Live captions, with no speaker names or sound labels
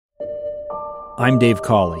I'm Dave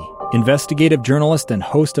Cawley, investigative journalist and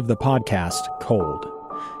host of the podcast Cold.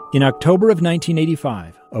 In October of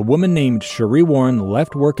 1985, a woman named Sheree Warren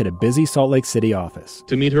left work at a busy Salt Lake City office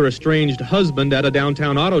to meet her estranged husband at a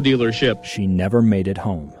downtown auto dealership. She never made it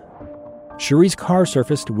home. Sheree's car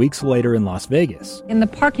surfaced weeks later in Las Vegas. In the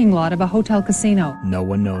parking lot of a hotel casino. No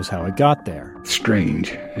one knows how it got there. Strange.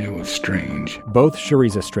 It was strange. Both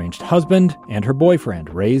Sheree's estranged husband and her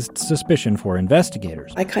boyfriend raised suspicion for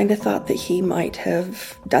investigators. I kind of thought that he might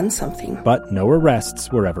have done something. But no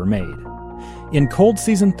arrests were ever made. In Cold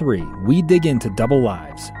Season 3, we dig into double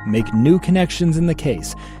lives, make new connections in the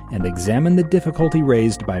case, and examine the difficulty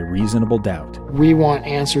raised by reasonable doubt. We want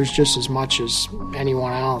answers just as much as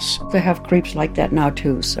anyone else. They have creeps like that now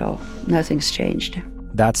too, so nothing's changed.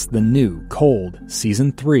 That's the new Cold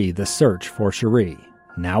Season 3, The Search for Sheree,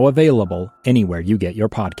 now available anywhere you get your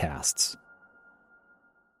podcasts.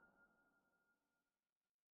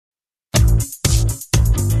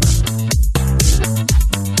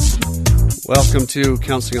 Welcome to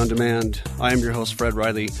Counseling on Demand. I am your host, Fred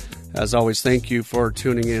Riley. As always, thank you for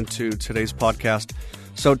tuning in to today's podcast.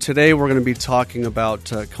 So today we're going to be talking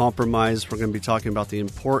about compromise. We're going to be talking about the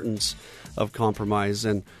importance of compromise.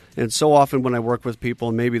 And so often when I work with people,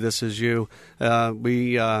 and maybe this is you,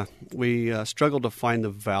 we struggle to find the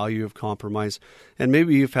value of compromise. And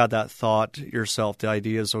maybe you've had that thought yourself. The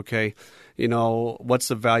idea is, okay, you know, what's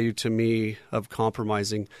the value to me of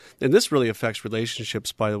compromising? And this really affects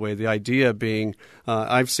relationships, by the way. The idea being,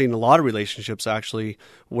 I've seen a lot of relationships actually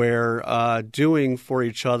where doing for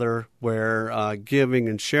each other, where giving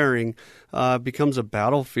and sharing becomes a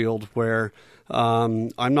battlefield where I'm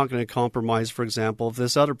not going to compromise, for example, if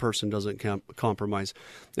this other person doesn't compromise.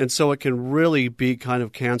 And so it can really be kind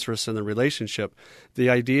of cancerous in the relationship. The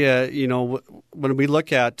idea, you know, when we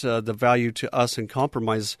look at the value to us in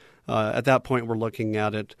compromise, at that point we're looking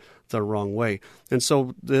at it the wrong way. And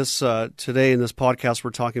so this today in this podcast,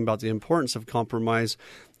 we're talking about the importance of compromise.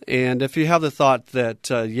 And if you have the thought that,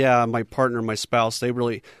 my partner, my spouse, they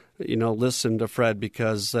really listen to Fred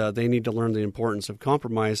because they need to learn the importance of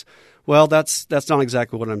compromise. Well, that's not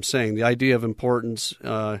exactly what I'm saying. The idea of importance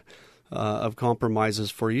of compromise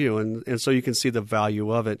is for you, and so you can see the value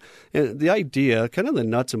of it. And the idea, kind of the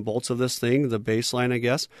nuts and bolts of this thing, the baseline, I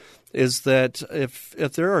guess, is that if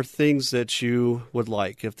there are things that you would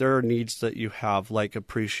like, if there are needs that you have, like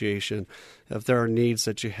appreciation, if there are needs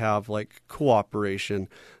that you have, like cooperation,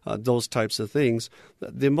 those types of things,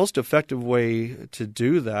 the most effective way to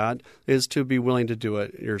do that is to be willing to do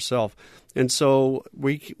it yourself. And so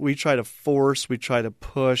we try to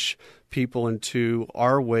push people into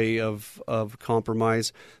our way of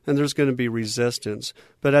compromise, and there's going to be resistance.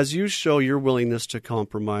 But as you show your willingness to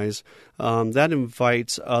compromise, that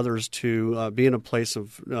invites others to be in a place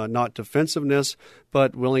of not defensiveness,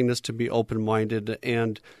 but willingness to be open-minded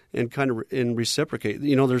and kind of reciprocate.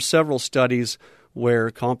 You know, there's several studies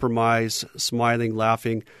where compromise, smiling,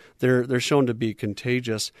 laughing, they're shown to be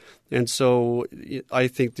contagious. And so I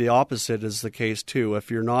think the opposite is the case too.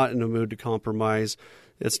 If you're not in a mood to compromise,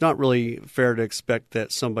 it's not really fair to expect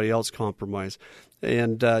that somebody else compromise.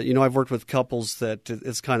 And I've worked with couples that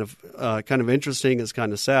it's kind of interesting, it's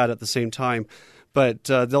kind of sad at the same time, but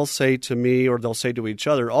they'll say to me or they'll say to each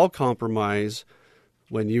other, "I'll compromise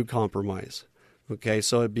when you compromise." Okay,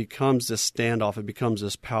 so it becomes this standoff, it becomes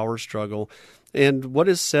this power struggle. And what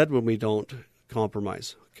is said when we don't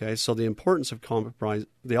compromise? Okay, so the importance of compromise,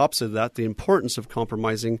 the opposite of that, the importance of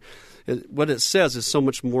compromising, what it says is so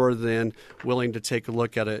much more than willing to take a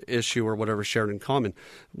look at an issue or whatever shared in common.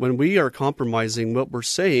 When we are compromising, what we're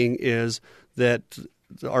saying is that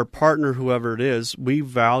our partner, whoever it is, we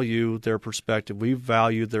value their perspective, we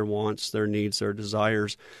value their wants, their needs, their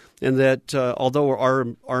desires, and that although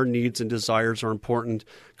our needs and desires are important,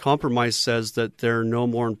 compromise says that they're no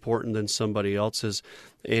more important than somebody else's.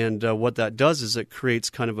 And what that does is it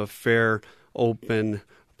creates kind of a fair, open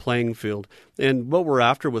playing field. And what we're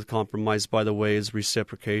after with compromise, by the way, is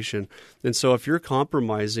reciprocation. And so if you're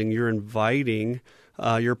compromising, you're inviting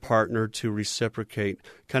your partner to reciprocate,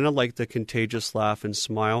 kind of like the contagious laugh and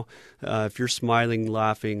smile. If you're smiling,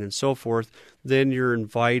 laughing, and so forth, then you're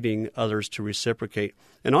inviting others to reciprocate.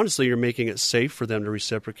 And honestly, you're making it safe for them to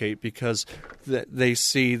reciprocate because they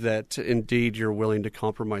see that indeed you're willing to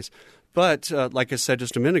compromise. But like I said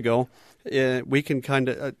just a minute ago, we can kind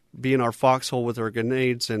of be in our foxhole with our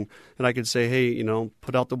grenades, and I could say, hey,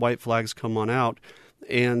 put out the white flags, come on out.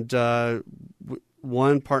 And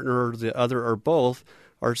one partner or the other or both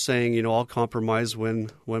are saying, I'll compromise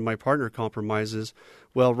when my partner compromises.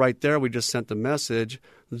 Well, right there, we just sent the message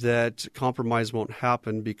that compromise won't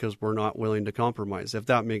happen because we're not willing to compromise, if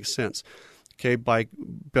that makes sense. Okay, by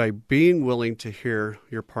being willing to hear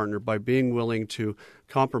your partner, by being willing to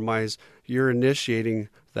compromise, you're initiating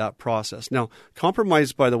that process. Now,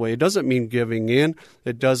 compromise, by the way, it doesn't mean giving in.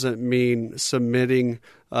 It doesn't mean submitting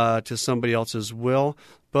to somebody else's will,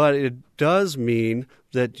 but it does mean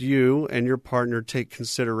that you and your partner take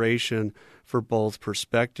consideration for both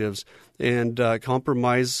perspectives. And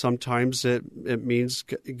compromise, sometimes it means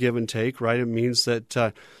give and take, right? It means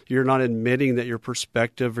that you're not admitting that your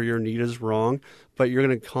perspective or your need is wrong, but you're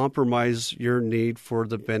going to compromise your need for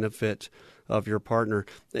the benefit of your partner.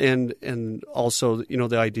 And also,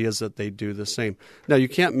 the idea is that they do the same. Now, you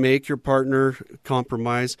can't make your partner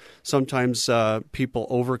compromise. Sometimes people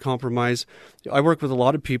over-compromise. I work with a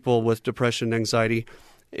lot of people with depression and anxiety,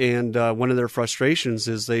 and one of their frustrations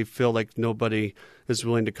is they feel like nobody is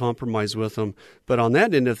willing to compromise with them. But on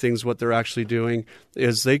that end of things, what they're actually doing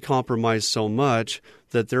is they compromise so much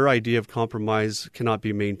that their idea of compromise cannot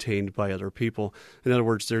be maintained by other people. In other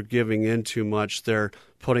words, they're giving in too much, they're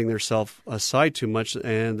putting themselves aside too much,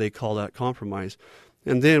 and they call that compromise.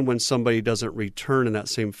 And then when somebody doesn't return in that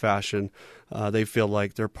same fashion, they feel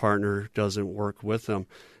like their partner doesn't work with them.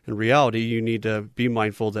 In reality, you need to be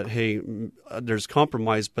mindful that, hey, there's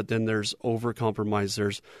compromise, but then there's over-compromise.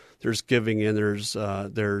 There's giving in. There's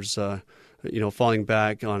falling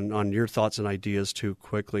back on your thoughts and ideas too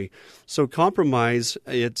quickly. So compromise,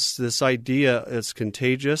 it's this idea, it's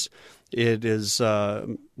contagious. It is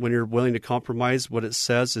when you're willing to compromise, what it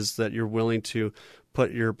says is that you're willing to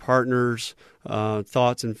put your partner's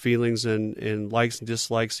thoughts and feelings and likes and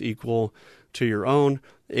dislikes equal to your own,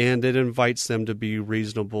 and it invites them to be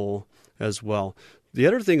reasonable as well. The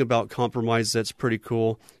other thing about compromise that's pretty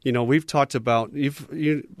cool, we've talked about, a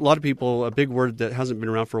lot of people, a big word that hasn't been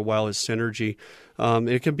around for a while is synergy.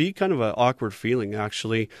 It can be kind of an awkward feeling,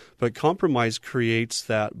 actually, but compromise creates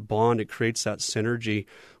that bond. It creates that synergy.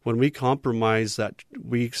 When we compromise, that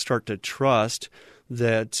we start to trust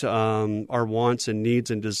that our wants and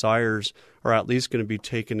needs and desires are at least going to be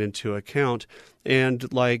taken into account.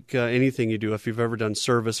 And like anything you do, if you've ever done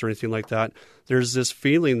service or anything like that, there's this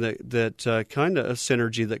feeling that kind of a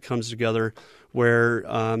synergy that comes together where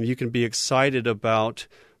you can be excited about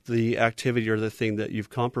the activity or the thing that you've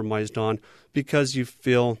compromised on because you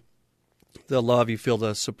feel the love, you feel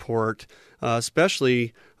the support,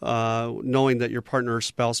 especially knowing that your partner or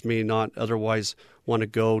spouse may not otherwise want to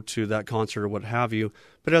go to that concert or what have you.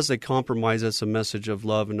 But as they compromise, it's a message of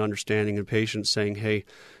love and understanding and patience saying, hey,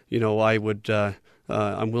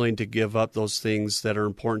 I'm willing to give up those things that are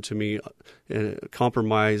important to me,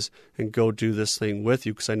 compromise and go do this thing with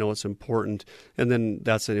you because I know it's important. And then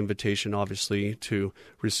that's an invitation, obviously, to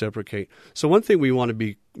reciprocate. So one thing we want to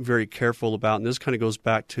be very careful about, and this kind of goes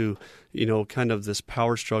back to, kind of this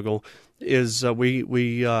power struggle, is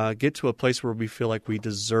we get to a place where we feel like we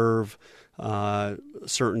deserve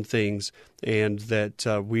certain things and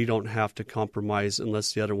that we don't have to compromise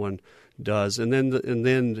unless the other one does. And then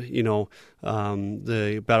the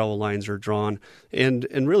battle lines are drawn.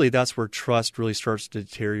 And really that's where trust really starts to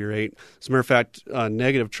deteriorate. As a matter of fact,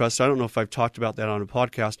 negative trust, I don't know if I've talked about that on a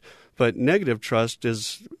podcast, but negative trust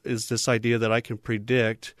is this idea that I can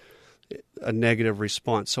predict a negative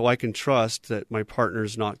response. So I can trust that my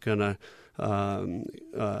partner's not going to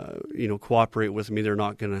cooperate with me. They're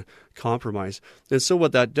not going to compromise. And so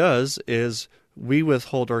what that does is we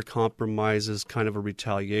withhold our compromise as kind of a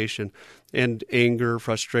retaliation, and anger,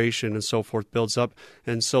 frustration, and so forth builds up.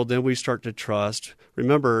 And so then we start to trust.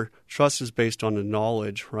 Remember, trust is based on the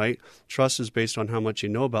knowledge, right? Trust is based on how much you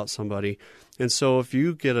know about somebody. And so if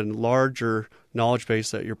you get a larger knowledge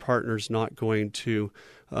base that your partner's not going to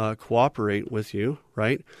cooperate with you,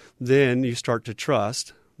 right, then you start to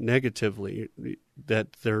trust negatively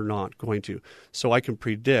that they're not going to. So I can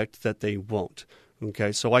predict that they won't.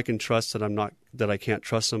 Okay, so I can trust that I can't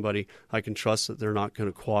trust somebody. I can trust that they're not going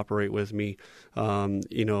to cooperate with me,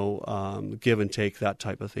 give and take, that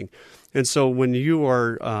type of thing. And so when you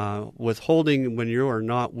are withholding, when you are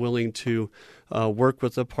not willing to work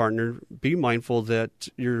with a partner, be mindful that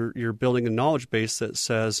you're building a knowledge base that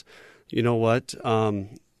says, you know what,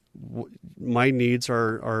 my needs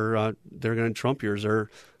are they're going to trump yours.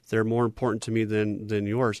 They're more important to me than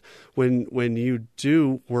yours. When you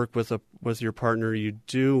do work with your partner, you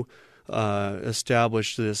do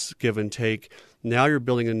establish this give and take. Now you're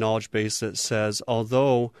building a knowledge base that says,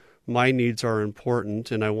 although my needs are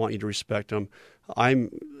important and I want you to respect them, I'm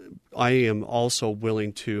I am also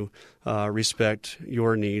willing to respect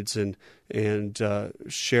your needs and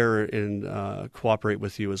share and cooperate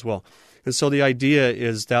with you as well. And so the idea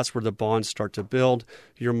is that's where the bonds start to build.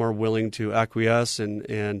 You're more willing to acquiesce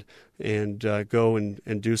and go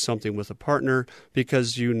and do something with a partner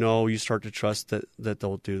because you start to trust that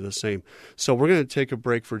they'll do the same. So we're going to take a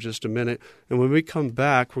break for just a minute. And when we come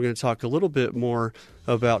back, we're going to talk a little bit more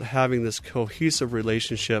about having this cohesive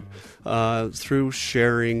relationship through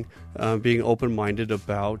sharing, being open-minded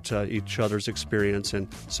about each other's experience and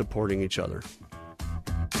supporting each other.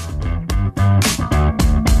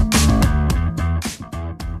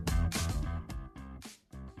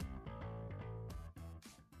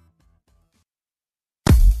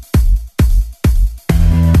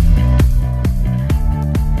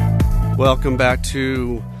 Welcome back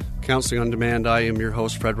to Counseling on Demand. I am your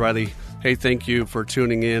host, Fred Riley. Hey, thank you for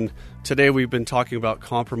tuning in. Today we've been talking about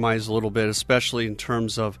compromise a little bit, especially in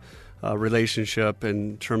terms of relationship,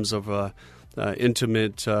 in terms of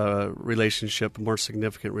intimate relationship, more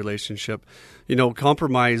significant relationship.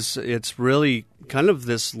 Compromise, it's really kind of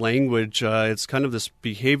this language, it's kind of this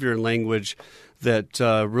behavior and language that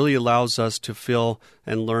really allows us to feel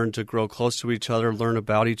and learn to grow close to each other, learn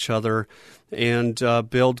about each other, and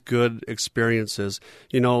build good experiences.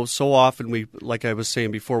 So often like I was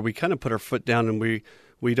saying before, we kind of put our foot down and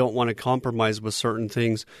we don't want to compromise with certain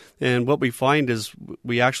things. And what we find is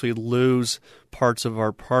we actually lose parts of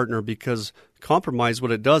our partner because compromise,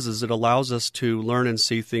 what it does is it allows us to learn and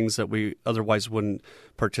see things that we otherwise wouldn't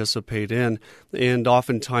participate in. And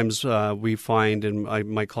oftentimes we find, and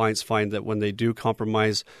my clients find, that when they do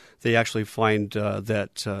compromise, they actually find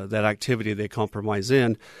that activity they compromise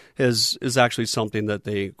in is actually something that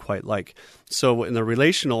they quite like. So in the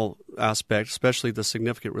relational aspect, especially the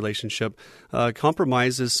significant relationship,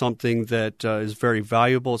 compromise is something that is very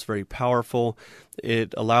valuable. It's very powerful.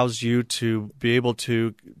 It allows you to be able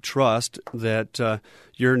to trust that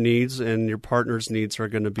your needs and your partner's needs are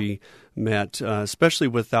going to be met, especially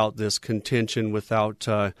without this contention, without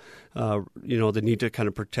the need to kind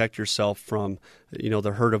of protect yourself from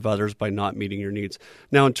the hurt of others by not meeting your needs.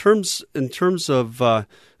 Now, in terms of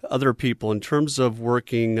other people, in terms of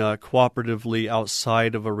working cooperatively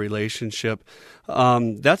outside of a relationship,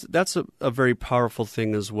 that's a very powerful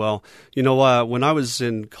thing as well. When I was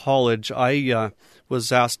in college, I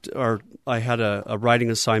was asked, or I had a writing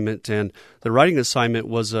assignment, and the writing assignment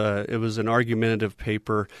was an argumentative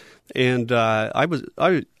paper, and I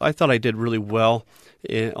thought I did really well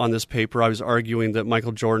on this paper. I was arguing that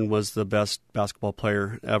Michael Jordan was the best basketball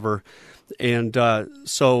player ever. And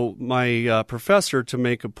so my professor, to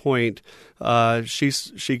make a point,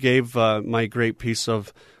 she gave my great piece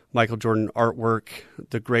of Michael Jordan artwork,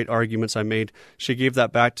 the great arguments I made. She gave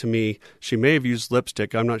that back to me. She may have used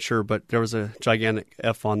lipstick, I'm not sure, but there was a gigantic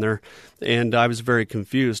F on there, and I was very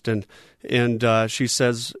confused. And she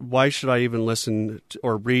says, "Why should I even listen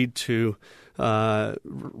or read to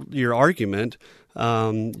your argument?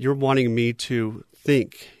 You're wanting me to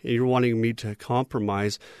think. You're wanting me to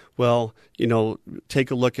compromise. Well,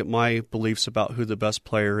 take a look at my beliefs about who the best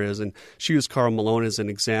player is." And she used Karl Malone as an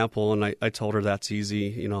example, and I told her that's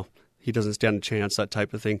easy. He doesn't stand a chance, that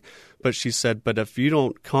type of thing. But she said, but if you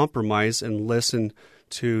don't compromise and listen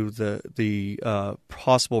to the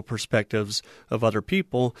possible perspectives of other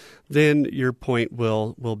people, then your point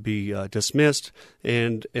will be dismissed,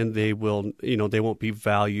 and they will they won't be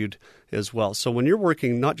valued as well. So when you're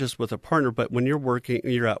working not just with a partner, but when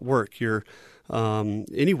you're at work, you're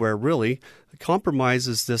anywhere really, compromise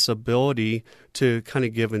is this ability to kind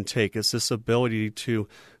of give and take. It's this ability to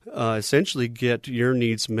essentially get your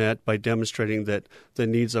needs met by demonstrating that the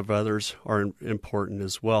needs of others are important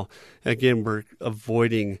as well. Again, we're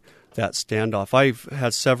avoiding that standoff. I've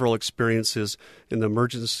had several experiences in the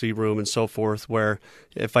emergency room and so forth where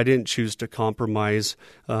if I didn't choose to compromise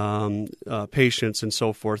patients and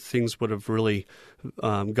so forth, things would have really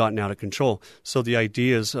gotten out of control. So the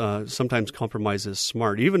idea is sometimes compromise is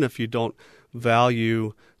smart. Even if you don't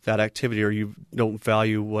value that activity or you don't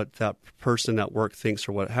value what that person at work thinks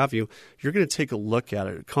or what have you, you're going to take a look at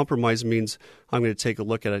it. Compromise means I'm going to take a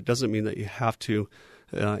look at it. It doesn't mean that you have to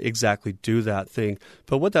exactly do that thing.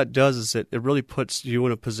 But what that does is it really puts you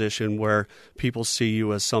in a position where people see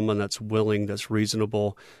you as someone that's willing, that's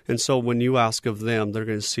reasonable. And so when you ask of them, they're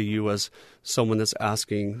going to see you as someone that's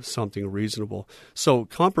asking something reasonable. So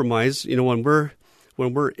compromise, when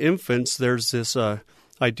we're infants, there's this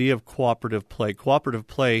idea of cooperative play. Cooperative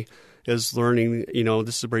play is learning,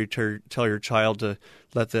 this is where you tell your child to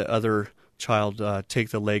let the other child take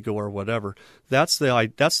the Lego or whatever. That's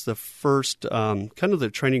the first kind of the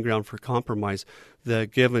training ground for compromise, the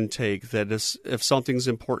give and take. That is, if something's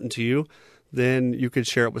important to you, then you could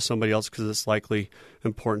share it with somebody else because it's likely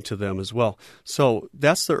important to them as well. So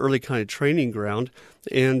that's the early kind of training ground.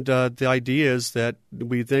 And the idea is that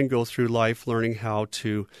we then go through life learning how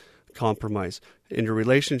to compromise in your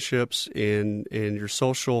relationships, in your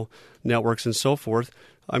social networks and so forth.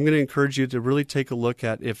 I'm going to encourage you to really take a look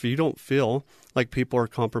at if you don't feel like people are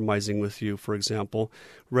compromising with you, for example,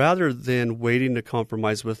 rather than waiting to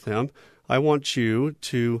compromise with them, I want you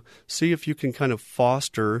to see if you can kind of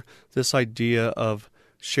foster this idea of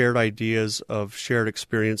shared ideas, of shared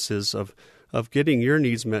experiences, of getting your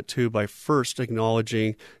needs met too by first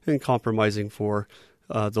acknowledging and compromising for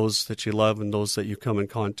those that you love and those that you come in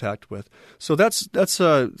contact with. So that's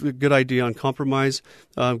a good idea on compromise.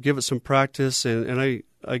 Give it some practice, and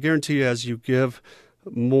I guarantee you as you give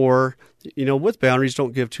more, with boundaries,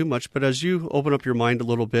 don't give too much, but as you open up your mind a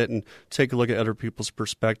little bit and take a look at other people's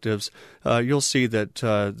perspectives, you'll see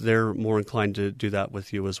that they're more inclined to do that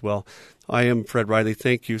with you as well. I am Fred Riley.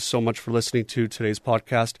 Thank you so much for listening to today's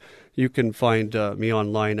podcast. You can find me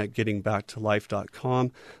online at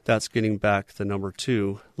gettingbacktolife.com. That's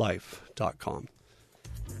gettingback2life.com.